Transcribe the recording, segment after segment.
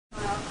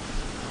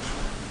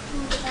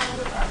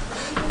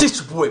This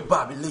your boy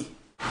Bobby Lee.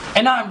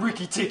 And I'm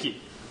Ricky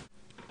Ticky.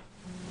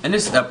 In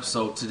this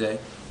episode today,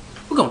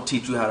 we're gonna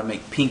teach you how to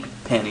make Pink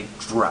Panty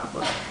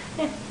Droppers.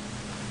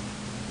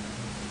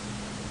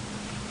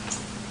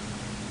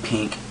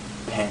 Pink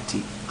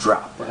Panty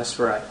Droppers. That's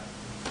right.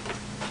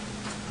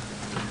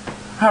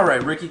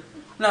 Alright, Ricky.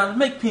 Now to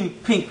make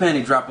Pink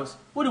Panty Droppers,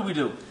 what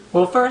do?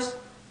 Well, first,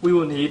 we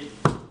will need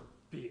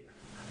beer.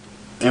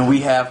 And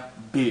we have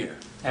beer.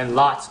 And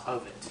lots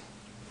of it.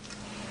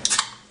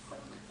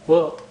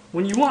 Well,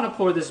 when you want to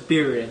pour this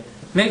beer in,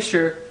 make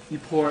sure you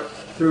pour it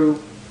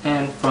through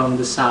and from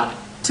the side.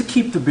 To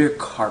keep the beer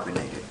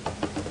carbonated.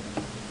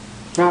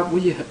 Rob,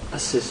 will you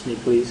assist me,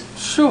 please?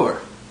 Sure.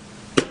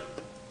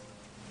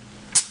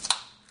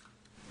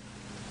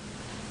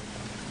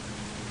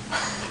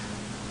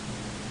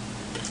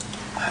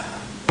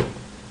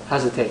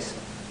 How's it taste?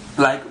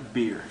 Like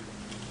beer.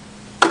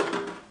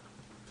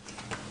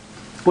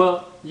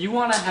 Well, you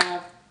want to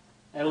have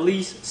at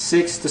least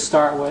 6 to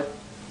start with,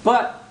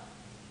 but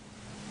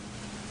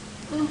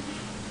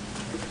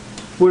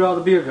where'd all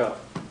the beer go?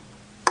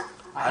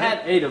 I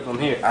had 8 of them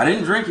here. I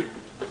didn't drink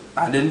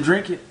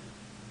it.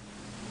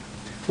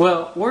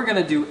 Well, we're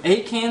going to do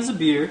 8 cans of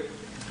beer.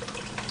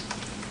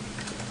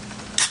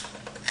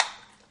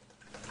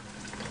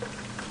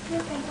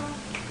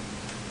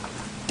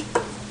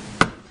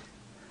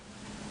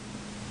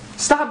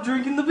 Stop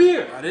drinking the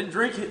beer! I didn't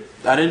drink it.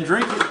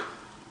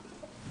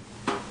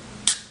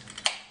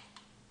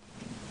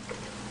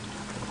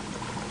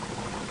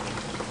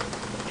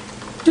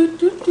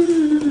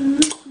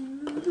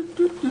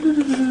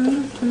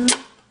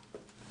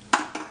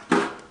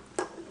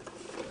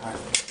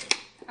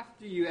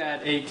 After you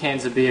add 8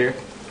 cans of beer,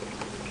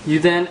 you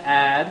then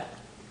add...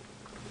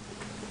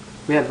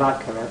 We had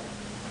vodka, right?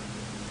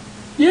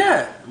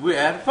 Yeah, we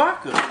add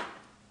vodka.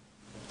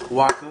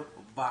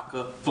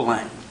 Vodka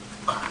flame.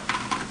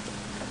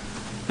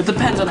 It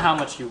depends on how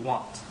much you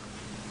want.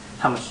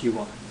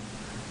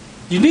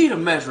 You need a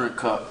measuring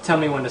cup. Tell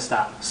me when to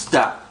stop.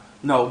 Stop.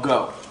 No,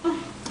 go.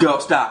 Go,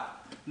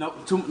 stop. No,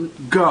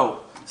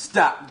 go.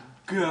 Stop.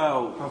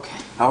 Go. Okay.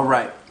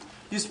 Alright.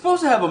 You're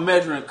supposed to have a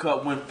measuring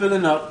cup when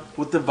filling up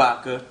with the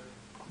vodka,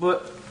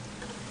 but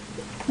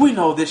we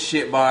know this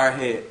shit by our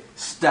head.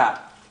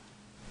 Stop.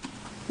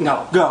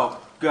 No.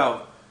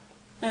 Go.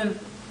 And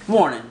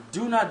warning,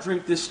 do not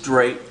drink this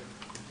straight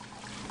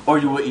or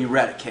you will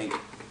eradicate it.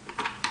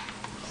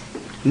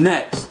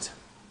 Next,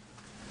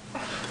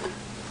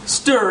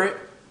 stir it,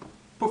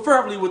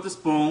 preferably with a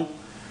spoon,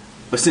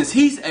 but since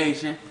he's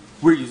Asian,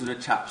 we're using a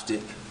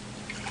chopstick.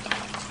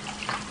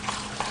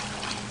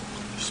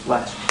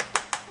 Splash.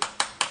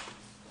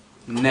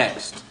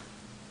 Next,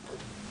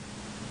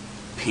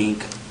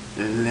 Pink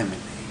Lemonade.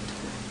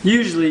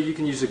 Usually you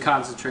can use a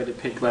concentrated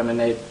pink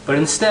lemonade, but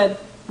instead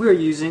we're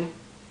using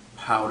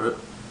Powdered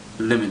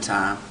lemon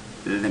thyme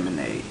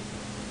lemonade.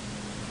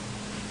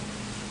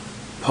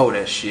 Pour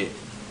that shit.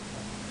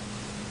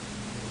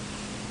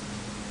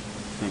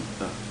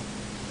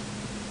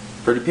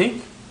 Pretty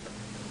pink.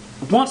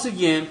 Once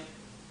again,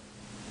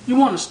 you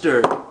want to stir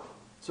it,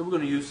 so we're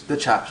going to use the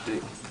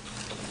chopstick.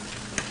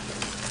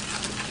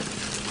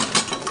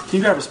 Can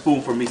you grab a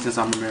spoon for me since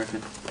I'm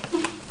American?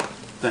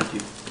 Thank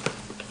you.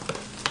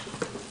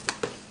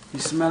 You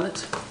smell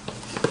it?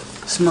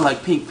 Smell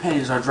like pink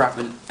panties are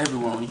dropping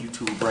everywhere on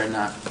YouTube right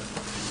now.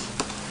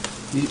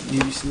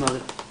 You smell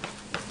it?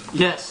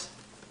 Yes.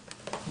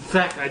 In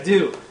fact, I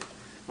do.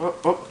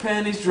 Oh,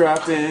 panties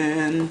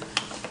dropping.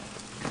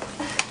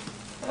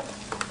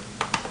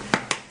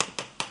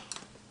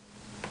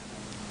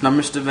 Now,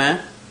 Mr.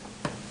 Van,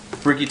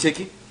 Ricky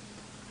Ticky,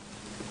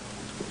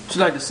 would you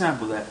like to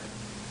sample that?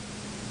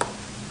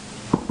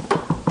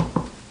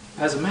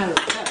 As a matter of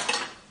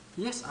fact,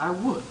 yes, I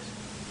would.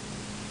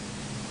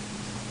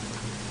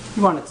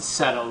 You want it to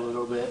settle a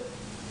little bit.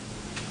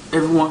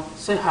 Everyone,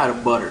 say hi to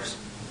Butters.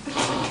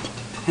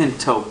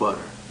 Pinto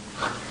butter.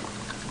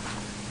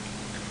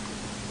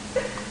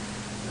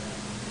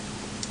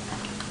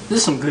 This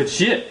is some good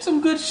shit.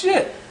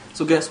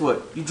 So guess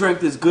what? You drank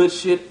this good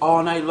shit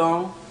all night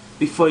long.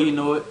 Before you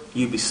know it,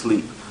 you'll be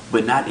asleep.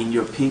 But not in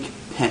your pink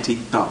panty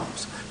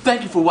thumbs.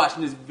 Thank you for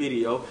watching this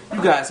video.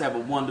 You guys have a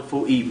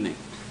wonderful evening.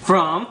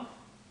 From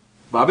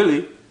Bobby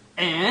Lee.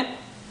 and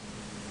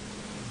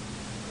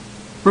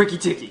Ricky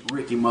Ticky.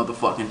 Ricky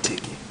motherfucking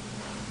Ticky.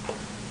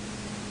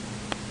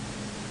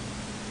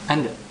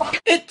 And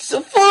It's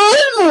a fun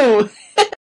move.